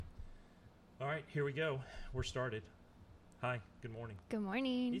right, here we go. We're started. Hi, good morning. Good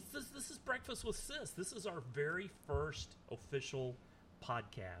morning. This is Breakfast with Sis. This is our very first official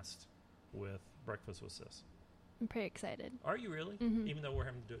podcast with Breakfast with Sis. I'm pretty excited. Are you really? Mm-hmm. Even though we're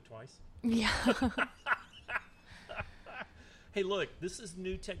having to do it twice? Yeah. Hey, look, this is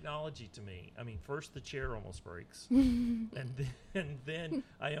new technology to me. I mean, first the chair almost breaks, and then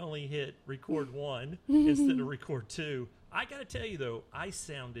I only hit record 1 instead of record 2. I got to tell you, though, I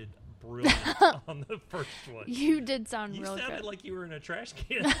sounded brilliant on the first one. You did sound You real sounded good. like you were in a trash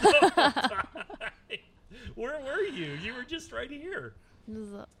can the whole time. Where were you? You were just right here.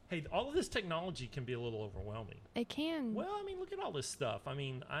 Hey, all of this technology can be a little overwhelming. It can. Well, I mean, look at all this stuff. I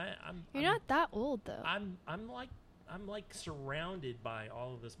mean, You're not that old, though. I'm like surrounded by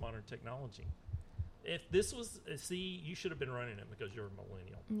all of this modern technology. If this was, see, you should have been running it because you're a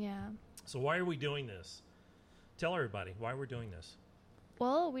millennial. Yeah. So why are we doing this? Tell everybody why we're doing this.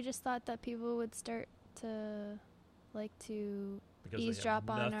 Well, we just thought that people would start to like to Because eavesdrop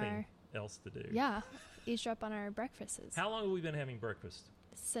they have on nothing our else to do. eavesdrop on our breakfasts. How long have we been having breakfast?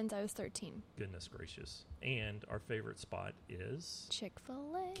 Since I was 13. Goodness gracious. And our favorite spot is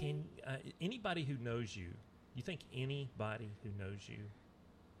Chick-fil-A. Can anybody who knows you, you think anybody who knows you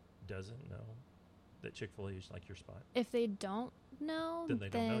doesn't know that Chick-fil-A is like your spot? If they don't know, Then they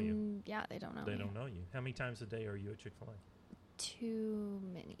don't know you. Yeah, they don't know They me. don't know you. How many times a day are you at Chick-fil-A? Too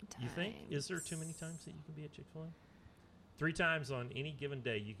many times. You think? Is there too many times that you can be at Chick-fil-A? 3 times on any given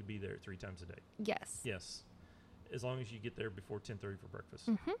day, you could be there 3 times a day. Yes. Yes. As long as you get there before 10:30 for breakfast.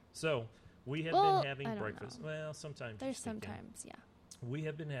 Mm-hmm. So we have Well, been having I don't breakfast. know. Well, sometimes. There's you sneak in. sometimes, yeah. We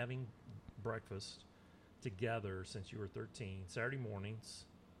have been having breakfast together since you were 13, Saturday mornings,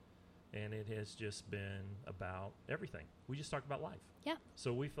 and it has just been about everything. We just talk about life. Yeah.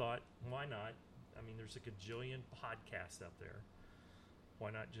 So we thought, why not? I mean, there's a gajillion podcasts out there.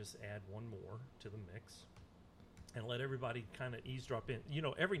 Why not just add one more to the mix and let everybody kind of eavesdrop in? You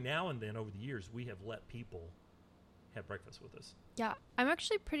know, every now and then over the years, we have let people have breakfast with us. Yeah, I'm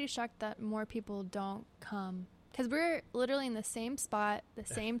actually pretty shocked that more people don't come. Because we're literally in the same spot, the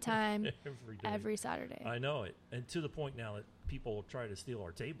same time, Every day. every Saturday. I know it. And to the point now that people try to steal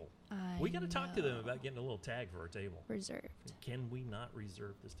our table. I We got to talk to them know. about getting a little tag for our table. Reserved. Can we not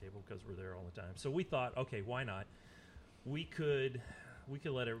reserve this table because we're there all the time? So we thought, okay, why not? We could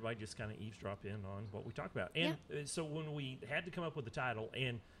let everybody just kind of eavesdrop in on what we talk about. And so when we had to come up with the title,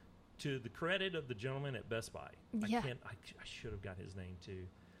 and to the credit of the gentleman at Best Buy, Yeah. I should have got his name too.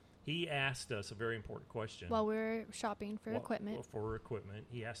 He asked us a very important question. While we were shopping for equipment. For equipment.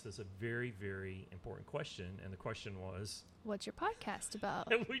 He asked us a very, very important question, and the question was, What's your podcast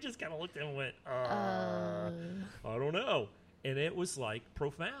about? and we just kind of looked at him and went, I don't know. And it was like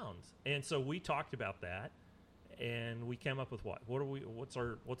profound. And so we talked about that, and we came up with what?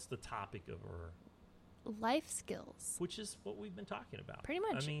 What's the topic of our, Life skills. which is what we've been talking about. Pretty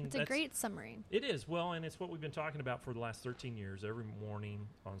much. I mean, It's a great summary. It is. Well, and it's what we've been talking about for the last 13 years. Every morning,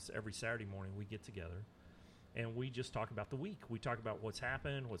 every Saturday morning, we get together, and we just talk about the week. We talk about what's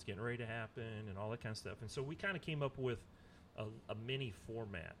happened, what's getting ready to happen, and all that kind of stuff. And so we kind of came up with a mini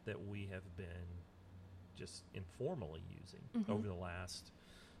format that we have been just informally using over the last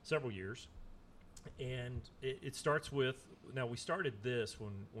several years. And it starts with, now we started this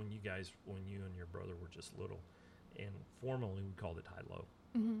when you and your brother were just little, and formally we called it high-low,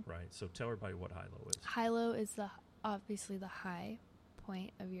 right? So tell everybody what high-low is. High-low is obviously the high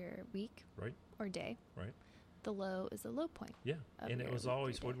point of your week Right. or day. Right. The low is the low point. Yeah, of and it your was week or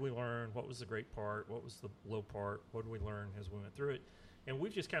always, day. what did we learn? What was the great part? What was the low part? What did we learn as we went through it? And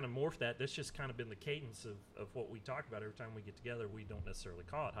we've just kind of morphed that. That's just kind of been the cadence of what we talk about every time we get together. We don't necessarily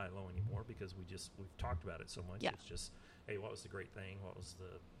call it high-low anymore because we've talked about it so much. Yeah. It's just, hey, what was the great thing? What was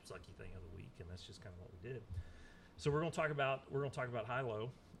the sucky thing of the week? And that's just kind of what we did. So we're going to talk about high-low,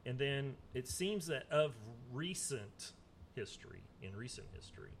 and then it seems that of recent history,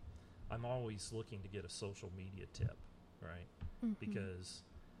 I'm always looking to get a social media tip, right? Because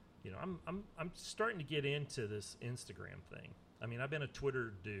you know, I'm starting to get into this Instagram thing. I mean, I've been a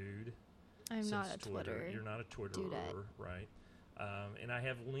Twitter dude. I'm since not a Twitter. You're not a Twitterer, dudette. right? And I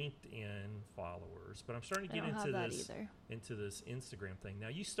have LinkedIn followers, but I'm starting to I get don't into have that this either. into this Instagram thing. Now,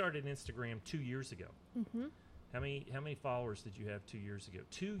 you started Instagram 2 years ago. Mm-hmm. How many followers did you have 2 years ago?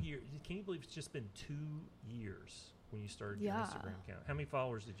 2 years? Can you believe it's just been 2 years when you started your Yeah. Instagram account? How many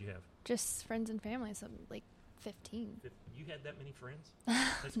followers did you have? Just friends and family, so like 15. You had that many friends?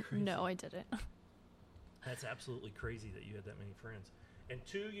 That's crazy. No, I didn't. That's absolutely crazy that you had that many friends. And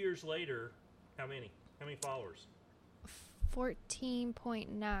 2 years later, how many? How many followers?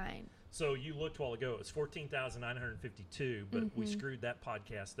 14.9. So you looked a while ago. It was 14,952, but we screwed that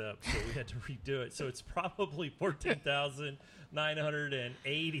podcast up, so we had to redo it. So it's probably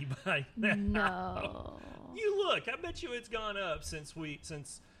 14,980 by now. No. You look. I bet you it's gone up since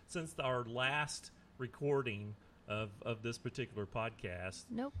our last recording of this particular podcast.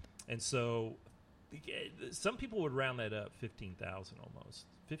 Nope. And so some people would round that up 15,000 almost.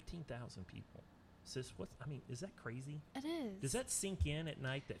 15,000 people. Sis, is that crazy? It is. Does that sink in at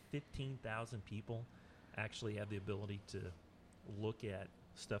night that 15,000 people actually have the ability to look at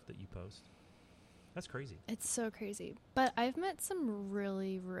stuff that you post? That's crazy. It's so crazy. But I've met some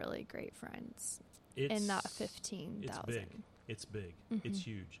really, really great friends in that 15,000. It's big. It's big. It's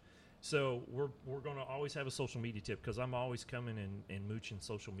huge. So we're going to always have a social media tip because I'm always coming and mooching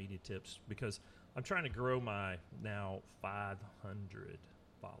social media tips because I'm trying to grow my now 500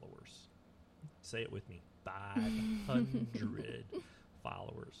 followers. Say it with me. 500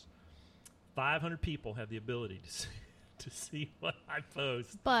 followers. 500 people have the ability to see what I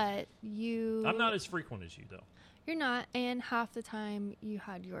post. But I'm not as frequent as you, though. You're not, and half the time you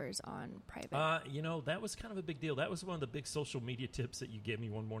had yours on private. That was kind of a big deal. That was one of the big social media tips that you gave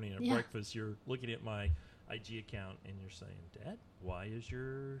me one morning at breakfast. You're looking at my IG account and you're saying, Dad, why is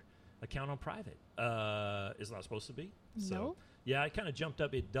your account on private? It's not supposed to be. So, no. Yeah, I kind of jumped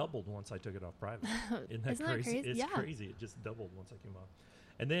up. It doubled once I took it off private. Isn't that crazy? It's crazy. It just doubled once I came off.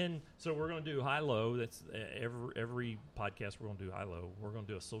 And then, so we're going to do high-low. That's every podcast we're going to do high-low. We're going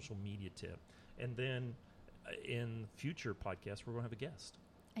to do a social media tip. And then in future podcasts, we're going to have a guest.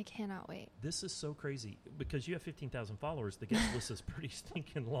 I cannot wait. This is so crazy. Because you have 15,000 followers, the guest list is pretty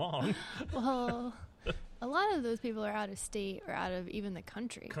stinking long. Well, a lot of those people are out of state or out of even the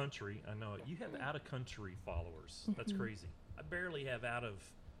country. I know it. You have out-of-country followers. That's crazy. I barely have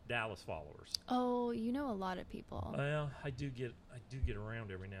out-of-Dallas followers. Oh, you know a lot of people. Well, I do get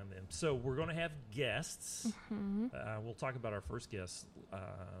around every now and then. So we're going to have guests. We'll talk about our first guest,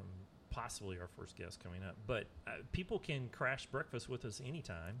 possibly our first guest coming up. But people can crash breakfast with us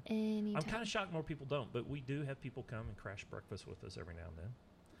anytime. I'm kind of shocked more people don't, but we do have people come and crash breakfast with us every now and then.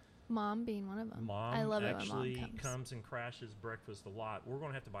 Mom being one of them. Mom I love actually it when Mom comes and crashes breakfast a lot. We're going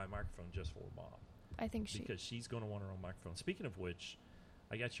to have to buy a microphone just for Mom. I think because she's going to want her own microphone. Speaking of which,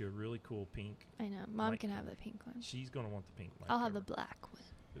 I got you a really cool pink. I know. Mom can have the pink one. She's going to want the pink microphone. I'll have the black one.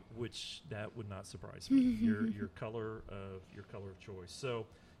 Which that would not surprise me. your color of choice. So,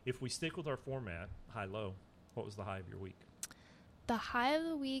 if we stick with our format, high-low, what was the high of your week? The high of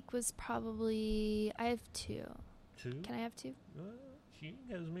the week was probably I have two. Two? Can I have two? You can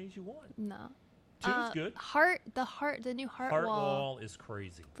have as many as you want. No. Two is good. The new heart wall is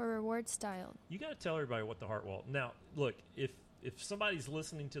crazy. For reward style. You got to tell everybody what the heart wall. Now, look, if somebody's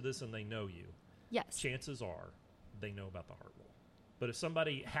listening to this and they know you, yes, chances are they know about the heart wall. But if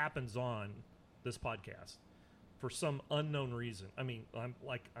somebody happens on this podcast for some unknown reason, I mean, I'm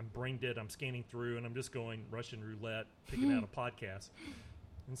brain dead. I'm scanning through and I'm just going Russian roulette, picking out a podcast.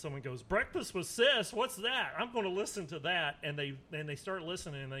 And someone goes, "Breakfast with Sis, what's that?" I'm going to listen to that, and they start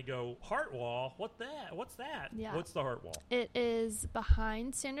listening, and they go, "Heart Wall, what's that? Yeah. What's the Heart Wall?" It is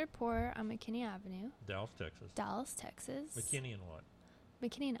behind Standard Poor on McKinney Avenue, Dallas, Texas. McKinney and what?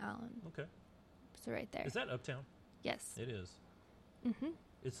 McKinney and Allen. Okay, so right there. Is that Uptown? Yes, it is.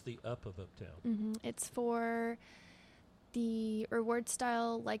 It's the up of Uptown. It's for the reward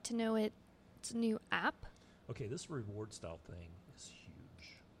style. Like to know it. It's a new app. Okay, this reward style thing is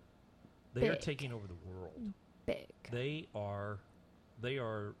huge. They are taking over the world. Big. They are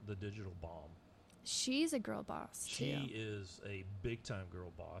the digital bomb. She's a girl boss, too. She is a big-time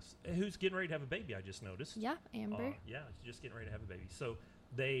girl boss who's getting ready to have a baby, I just noticed. Yeah, Amber. Yeah, she's just getting ready to have a baby. So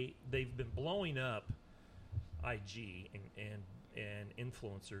they've been blowing up IG and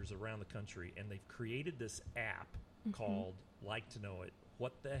influencers around the country, and they've created this app called Like to Know It.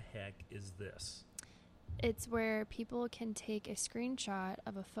 What the heck is this? It's where people can take a screenshot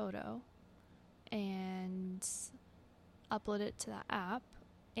of a photo and upload it to the app,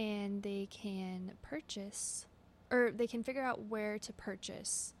 and they can purchase, or they can figure out where to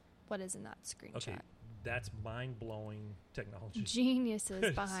purchase what is in that screenshot. Okay, that's mind-blowing technology.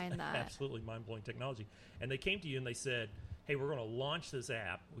 Geniuses behind that. Absolutely mind-blowing technology. And they came to you and they said, "Hey, we're going to launch this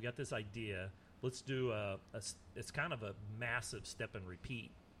app. We got this idea. Let's do it's kind of a massive step and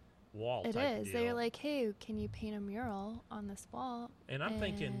repeat wall it type is deal." They're like, "Hey, can you paint a mural on this wall?" And I'm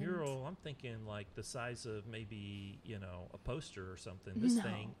thinking mural, I'm thinking like the size of maybe a poster or something. This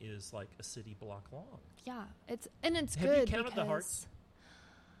thing is like a city block long. Yeah, it's good. Have you counted the hearts?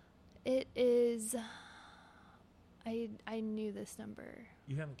 It is. I knew this number.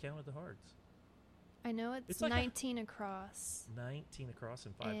 You haven't counted the hearts. I know it's It's like 19 across. 19 across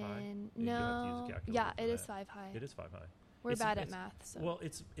and 5 high. And You have to use a no, calculator yeah, for it is that. 5 high. It is 5 high. We're It's- bad at it's- math, so. Well,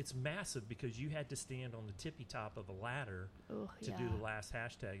 it's massive because you had to stand on the tippy top of a ladder Ooh, to yeah. do the last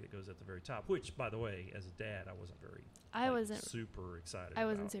hashtag that goes at the very top. Which, by the way, as a dad, I wasn't very. I like, wasn't. super excited. I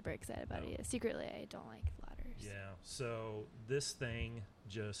wasn't about. super excited about No. it. Secretly, I don't like ladders. Yeah. So this thing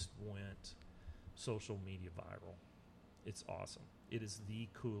just went social media viral. It's awesome. It is the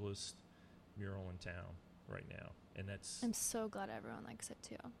coolest mural in town right now, and that's I'm so glad everyone likes it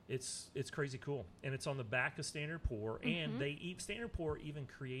too. it's crazy cool. And it's on the back of Standard Pour, and Standard Pour even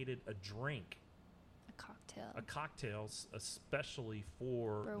created a drink, A cocktail. a cocktails especially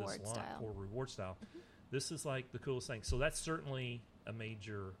for Reward this line, style. for reward style. This is like the coolest thing. So that's certainly a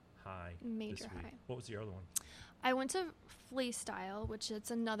major high. Major this week. high. What was the other one? I went to Flea Style, which it's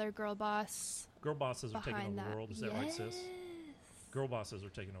another girl boss Girl bosses are taking over behind the that. world. Is that right, sis? Girl bosses are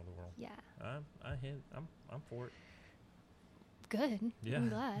taking over the world. Yeah. I'm for it. Good. Yeah. I'm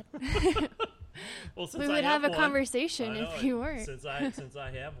glad. Well, since We I would have a one- conversation I know if it. you weren't. Since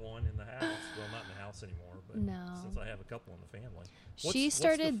I have one in the house. Well, not in the house anymore, but No. since I have a couple in the family. She what's the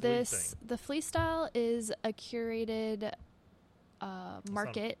started flea this. thing? The Flea Style is a curated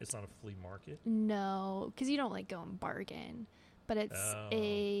market. It's not a flea market. No, because you don't like go and bargain, but it's Oh.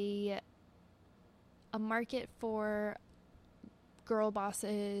 a market for girl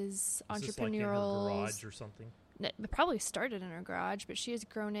bosses, Is this like in her entrepreneurials. garage or something? It probably started in her garage, but she has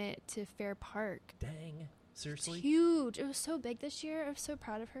grown it to Fair Park. Dang, It's seriously? huge. It was so big this year. I was so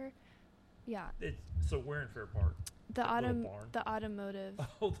proud of her. Yeah, So we're in Fair Park. the That little barn? the automotive.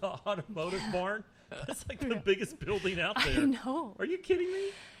 Oh, the automotive barn. That's like the Yeah. biggest building out I there. know. Are you kidding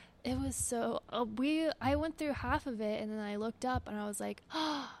me? It was so I went through half of it, and then I looked up and I was like,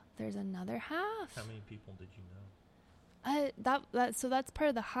 oh, there's another half. How many people did you know? So that's part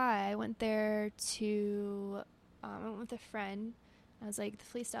of the high. I went there to I went with a friend. I was like, the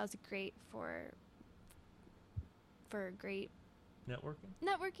Flea Style is great for great Networking,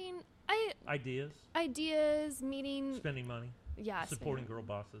 networking. Ideas, meeting, spending money, yeah, supporting girl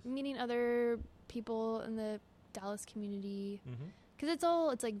bosses. meeting other people in the Dallas community. Mm-hmm. Because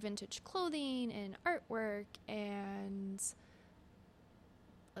it's like vintage clothing and artwork and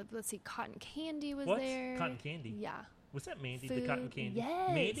let's see, cotton candy was What? there. Cotton candy? Yeah. Was that Mandy Food, the cotton candy? yes.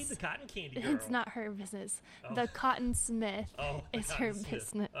 Mandy the cotton candy girl. It's not her business. Oh. The Cotton Smith Oh, the is her Cotton Smith.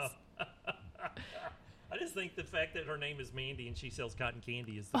 business. Oh. I just think the fact that her name is Mandy and she sells cotton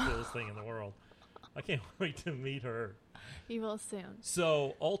candy is the coolest thing in the world. I can't wait to meet her. You will soon.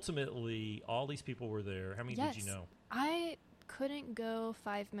 So ultimately, all these people were there. How many Yes. did you know? I couldn't go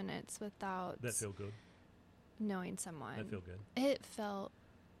 5 minutes without That feel good? knowing someone. That feel good? It felt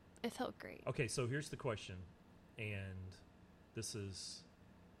great. Okay, so here's the question, and this is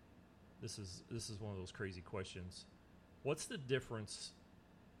one of those crazy questions. What's the difference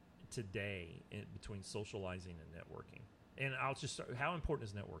today between socializing and networking? And I'll just start. How important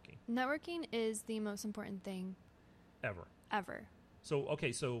is networking Networking is the most important thing ever? So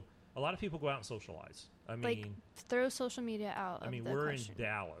a lot of people go out and socialize. I mean, Like, throw social media out. we're question. in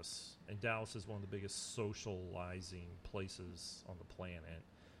Dallas, and Dallas is one of the biggest socializing places on the planet.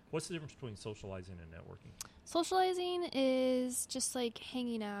 What's the difference between socializing and networking? Socializing is just like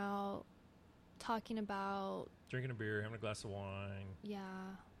hanging out, talking about, Drinking a beer, having a glass of wine, yeah.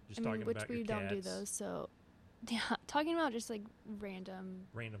 just talking which about we your don't do cats, those. So, yeah, talking about just like random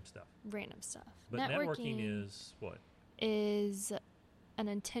stuff. stuff. But networking is what? is an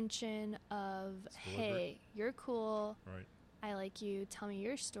intention of, It's deliberate. hey, you're cool. Right. I like you. Tell me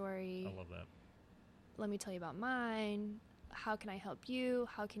your story. I love that. Let me tell you about mine. How can I help you?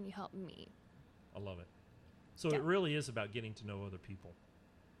 How can you help me? I love it. So Yeah. it really is about getting to know other people.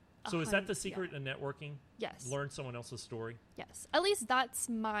 So is that the secret in networking? Yes. Learn someone else's story. Yes. At least that's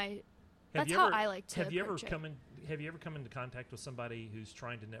Have you how ever- I like to Have you ever approach it. Have you ever come into contact with somebody who's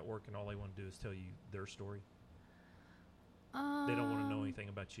trying to network and all they want to do is tell you their story? They don't want to know anything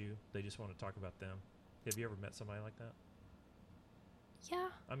about you. They just want to talk about them. Have you ever met somebody like that? Yeah.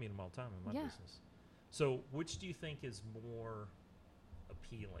 I meet them all the time in my Yeah. business. So which do you think is more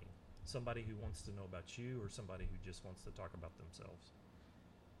appealing? Somebody who wants to know about you or somebody who just wants to talk about themselves?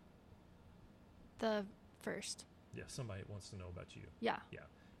 The first. Yeah, somebody that wants to know about you. Yeah. Yeah.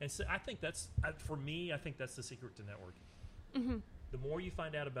 And so I think that's, for me, I think that's the secret to networking. Mm-hmm. The more you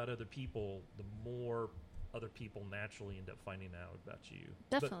find out about other people, the more other people naturally end up finding out about you.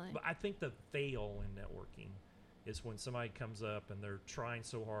 Definitely. But I think the fail in networking is when somebody comes up and they're trying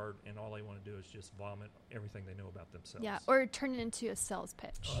so hard and all they want to do is just vomit everything they know about themselves. Yeah. Or turn it into a sales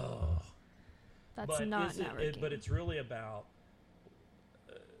pitch. Oh. That's not networking. But it's really about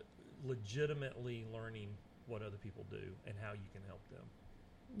legitimately learning what other people do and how you can help them.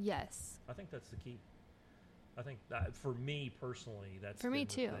 Yes. I think that's the key. I think that for me personally, that's For me been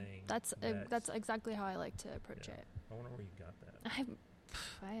the too. thing That's exactly how I like to approach yeah. it. I wonder where you got that.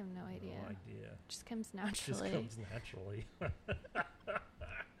 I have no idea. No idea. It just comes It naturally. just comes naturally.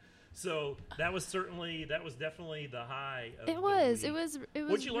 So that was definitely the high of It the was. week. It was.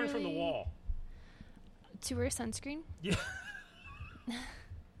 What'd you learn from the really- wall? To wear sunscreen. Yeah.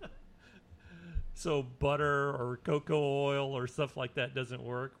 So butter or cocoa oil or stuff like that doesn't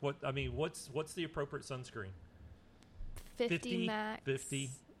work. What's the appropriate sunscreen? 50 max. 50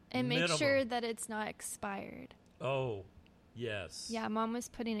 And make minimum. sure that it's not expired. Oh, yes. Yeah, Mom was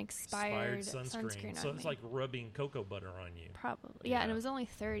putting expired sunscreen. on So me. it's like rubbing cocoa butter on you. Probably. Yeah, and Yeah. it was only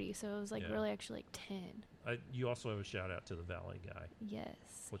 30, so it was like Yeah. really actually like 10. You also have a shout out to the valet guy. Yes.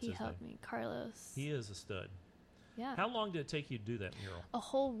 What's he his helped me. Carlos. He is a stud. Yeah. How long did it take you to do that mural? A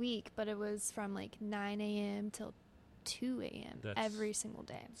whole week, but it was from like 9 a.m. till 2 a.m. That's- every single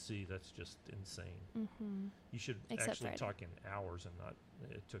day. See, that's just insane. Mm-hmm. You should Except actually Friday. talk in hours and not.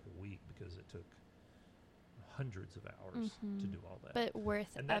 It took a week because it took hundreds of hours to do all that. But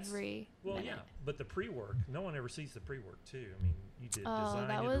worth And that's- every well, minute. yeah, but the pre-work, no one ever sees the pre-work too. I mean, you did Oh, design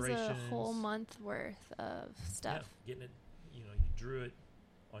that was a iterations. whole month worth of stuff. Yeah, getting it. You drew it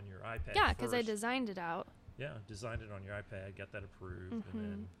on your iPad. Yeah, because I first. designed it out. Yeah, designed it on your iPad, got that approved,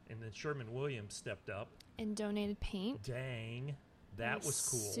 Mhm. and then Sherman Williams stepped up. And donated paint. Dang, that It was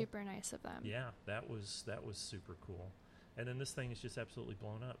cool. Super nice of them. Yeah, that was super cool. And then this thing is just absolutely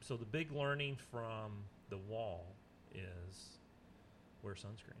blown up. So the big learning from the wall is wear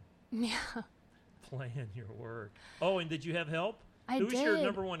sunscreen. Yeah, Plan your work. Oh, and did you have help? I Who's did. your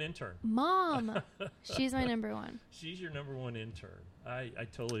number one intern? Mom, she's my number one. She's your number one intern. I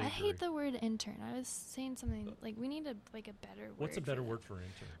totally I agree. hate the word intern. I was saying something like we need a better word. What's a better for word for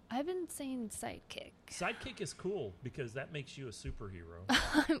intern? that. I've been saying sidekick. Sidekick is cool because that makes you a superhero.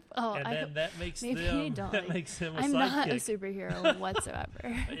 Oh, And then that makes maybe them you don't that like- makes him a I'm not a sidekick. superhero whatsoever.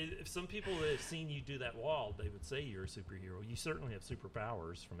 If some people that have seen you do that wall, they would say you're a superhero. You certainly have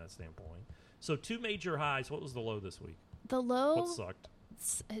superpowers from that standpoint. So 2 major highs. What was the low this week? The low, What sucked?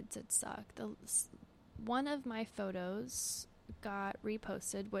 it did suck. One of my photos got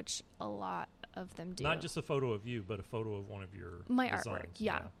reposted, which a lot of them do. Not just a photo of you, but a photo of one of your My designs. artwork,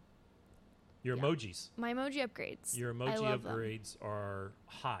 yeah. Your Yeah. emojis. My emoji upgrades. Your I emoji love them. upgrades are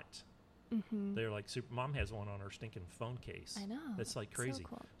hot. Mm-hmm. They're like super. Mom has one on her stinking phone case. I know. That's like So crazy.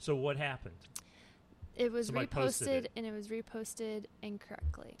 cool. So what happened? It was Somebody posted reposted, it. and it was reposted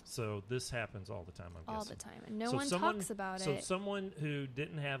incorrectly So this happens all the time, I'm all guessing. the time, and no So one someone- talks about So it. someone who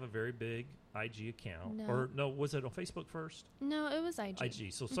didn't have a very big IG account, No. or no, was it on Facebook first? No, it was IG.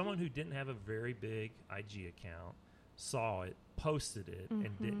 IG. So someone who didn't have a very big IG account saw it, posted it, and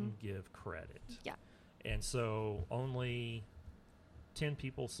Mhm. didn't give credit. Yeah. And so only 10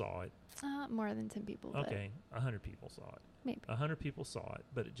 people saw it. More than 10 people. but Okay, 100 people saw it. maybe. 100 people saw it,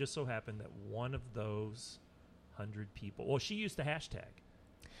 but it just so happened that one of those 100 people. Well, she used the hashtag.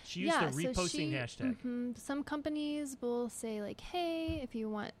 She used the reposting hashtag. Some companies will say like, "Hey, if you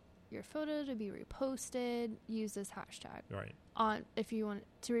want your photo to be reposted, use this hashtag." Right. On if you want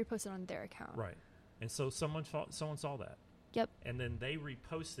to repost it on their account. Right. And so someone saw that. Yep. And then they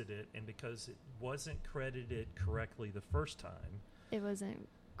reposted it, and because it wasn't credited correctly the first time, It wasn't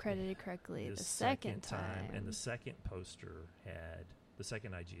credited correctly the the second time. and the second poster had the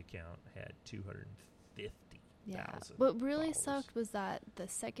second IG account had 250,000. Yeah. What really followers. sucked was that the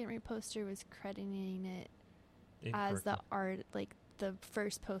second reposter was crediting it as the Incorrectly art, like the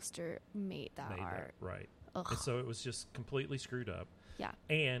first poster made that made that, art. right. Ugh. And so it was just completely screwed up. Yeah.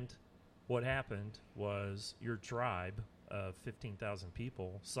 And what happened was your tribe of 15,000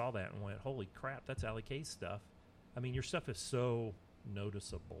 people saw that and went, "Holy crap, that's Ali K's stuff." I mean, your stuff is so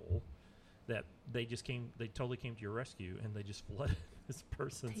noticeable that they totally came to your rescue, and they just flooded this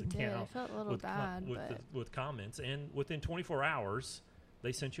person's They did. I account felt a little bad, but with comments. And within 24 hours,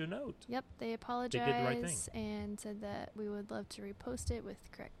 they sent you a note. yep, they the apologized right thing. and said that we would love to repost it with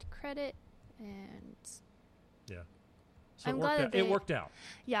correct credit. And Yeah. So I'm it glad worked that out. It they- worked out.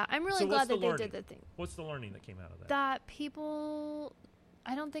 yeah, I'm really So what's glad the that they learning? did the thing. What's the learning that came out of that? That people,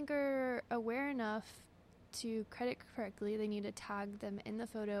 I don't think, are aware enough to credit correctly. They need to tag them in the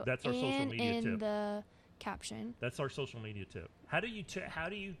photo That's our social and media in tip. the caption. That's our social media tip. How do you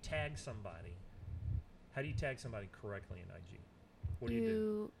tag somebody? How do you tag somebody correctly in IG? What do you do?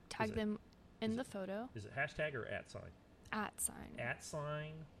 You tag it- them in is the it- photo, Is it hashtag or @sign?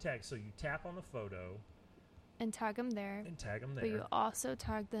 @sign, @tag. So you tap on the photo and tag them there. and tag them But you there also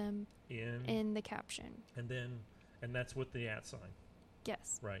tag them in in the caption. and that's with the @sign,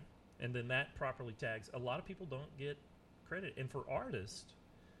 Yes. right? And then that properly tags. A lot of people don't get credit. And for artists,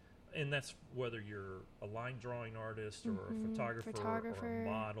 and that's whether you're a line drawing artist or a photographer or a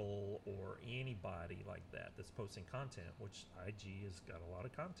model or anybody like that that's posting content, which IG has got a lot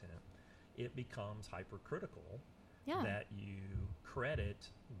of content, it becomes hypercritical that you credit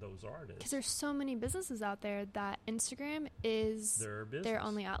those artists. Because there's so many businesses out there that Instagram is their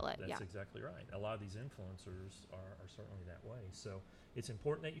only outlet. That's exactly right. A lot of these influencers are certainly that way. So it's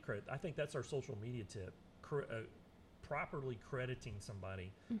important that you credit. I think that's our social media tip. Properly crediting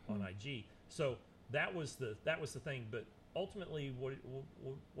somebody on IG. So that was the thing. But ultimately, what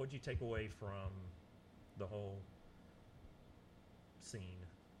did you take away from the whole scene?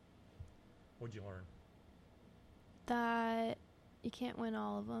 What did you learn? That you can't win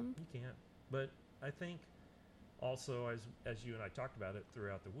all of them. You can't. But I think also, as you and I talked about it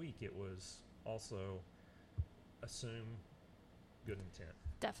throughout the week, it was also assume good intent.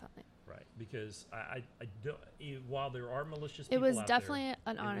 Definitely. Right, because I don't. While there are malicious people out there, it was definitely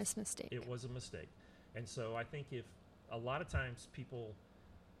an honest mistake. It was a mistake, and so I think if a lot of times people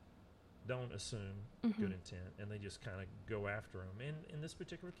don't assume good intent and they just kind of go after them, and in this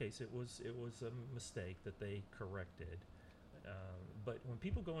particular case, it was a mistake that they corrected. But when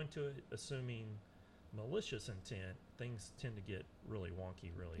people go into it assuming malicious intent, things tend to get really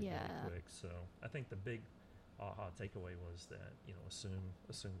wonky really quick. So I think the big aha takeaway was that,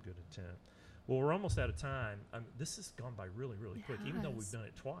 assume good intent. Well, we're almost out of time. This has gone by really, really quick. Even though we've done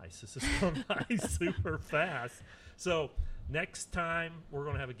it twice, this has gone by super fast. So next time we're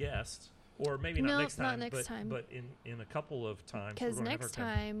going to have a guest, or maybe not next time, but in a couple of times. Because next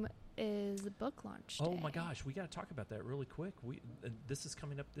time is the book launch day. Oh my gosh, we got to talk about that really quick. This is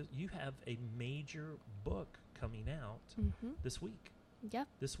coming up. You have a major book coming out this week. Yep.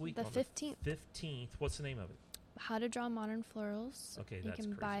 This week the on 15th. The 15th. What's the name of it? How to Draw Modern Florals. Okay, you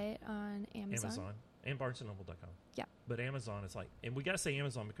can buy it on Amazon. And BarnesandNoble.com. Yeah. But Amazon is and we got to say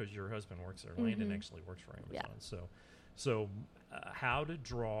Amazon because your husband works there. Landon actually works for Amazon. Yeah. So How to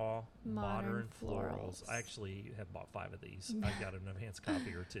Draw Modern Florals. I actually have bought 5 of these. I got an enhanced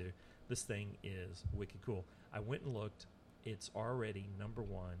copy or 2. This thing is wicked cool. I went and looked. It's already #1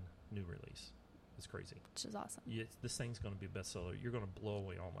 new release. It's crazy. Which is awesome. This thing's going to be a bestseller. You're going to blow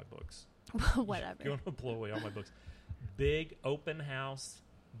away all my books. Whatever. You're going to blow away all my books. Big open house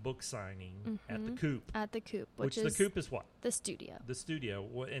book signing at the Coop. At the Coop. Which is the Coop is what? The studio. The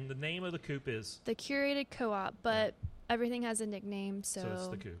studio. And the name of the Coop is? The Curated Co-op, but everything has a nickname, so it's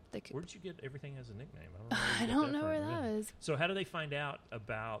the Coop. The Coop. Where did you get everything has a nickname? I don't know where that is. So how do they find out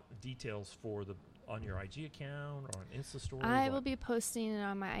about details for on your IG account or on Insta story? I will be posting it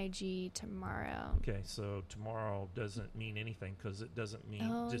on my IG tomorrow. Okay, so tomorrow doesn't mean anything because it doesn't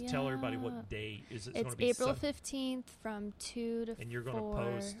mean. Just tell everybody what day is it. It's going to be April 15th from 2 to 4. And you're going to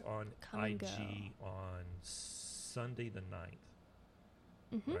post on IG on Sunday the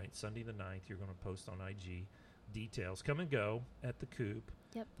 9th. Right, Sunday the 9th. You're going to post on IG details. Come and go at the Coop.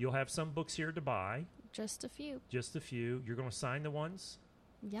 Yep. You'll have some books here to buy. Just a few. You're going to sign the ones.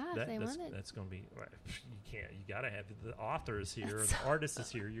 Yeah, if they want it. That's going to be. You can't. You got to have the author is here and the artist is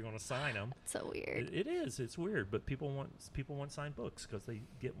here. You're going to sign them. It's so weird. It is. It's weird, but people want signed books because they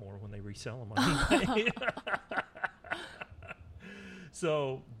get more when they resell them on eBay.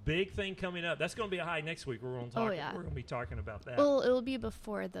 So big thing coming up. That's going to be a high next week. We're going to talk. We're going to be talking about that. Well, it will be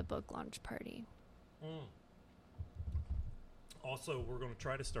before the book launch party. Also, we're going to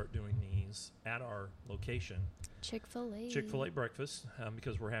try to start doing these at our location. Chick-fil-A breakfast,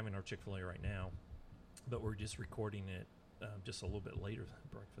 because we're having our Chick-fil-A right now. But we're just recording it just a little bit later than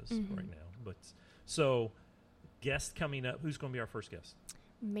breakfast right now. But so, guest coming up. Who's going to be our first guest?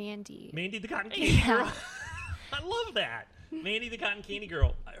 Mandy the Cotton Candy Girl. I love that. Mandy the Cotton Candy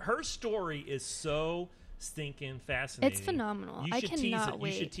Girl. Her story is so stinking fascinating. It's phenomenal. I cannot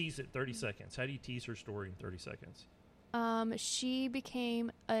wait. You should tease it 30 seconds. How do you tease her story in 30 seconds?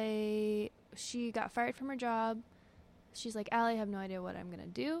 She got fired from her job. She's like, Allie, I have no idea what I'm going to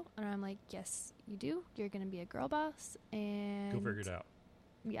do. And I'm like, yes, you do. You're going to be a girl boss. And go figure it out.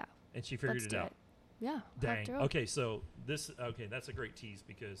 Yeah. And she figured it out. Yeah. Dang. Okay, so that's a great tease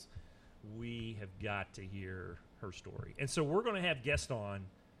because we have got to hear her story. And so we're going to have guests on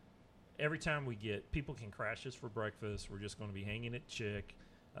every time people can crash us for breakfast. We're just going to be hanging at Chick.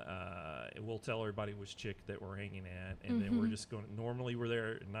 We'll tell everybody which Chick that we're hanging at, and then we're just going. Normally, we're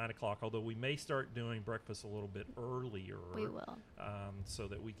there at 9 o'clock. Although we may start doing breakfast a little bit earlier. We will, so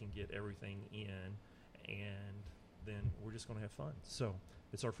that we can get everything in, and then we're just going to have fun. So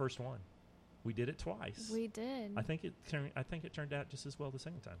it's our first one. We did it twice. We did. I think it turned out just as well the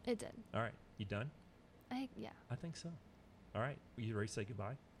second time. It did. All right, you done? Yeah. I think so. All right, you ready to say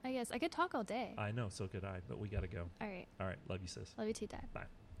goodbye? I guess I could talk all day. I know, so could I, but we got to go. All right. All right. Love you, sis. Love you too, Dad. Bye.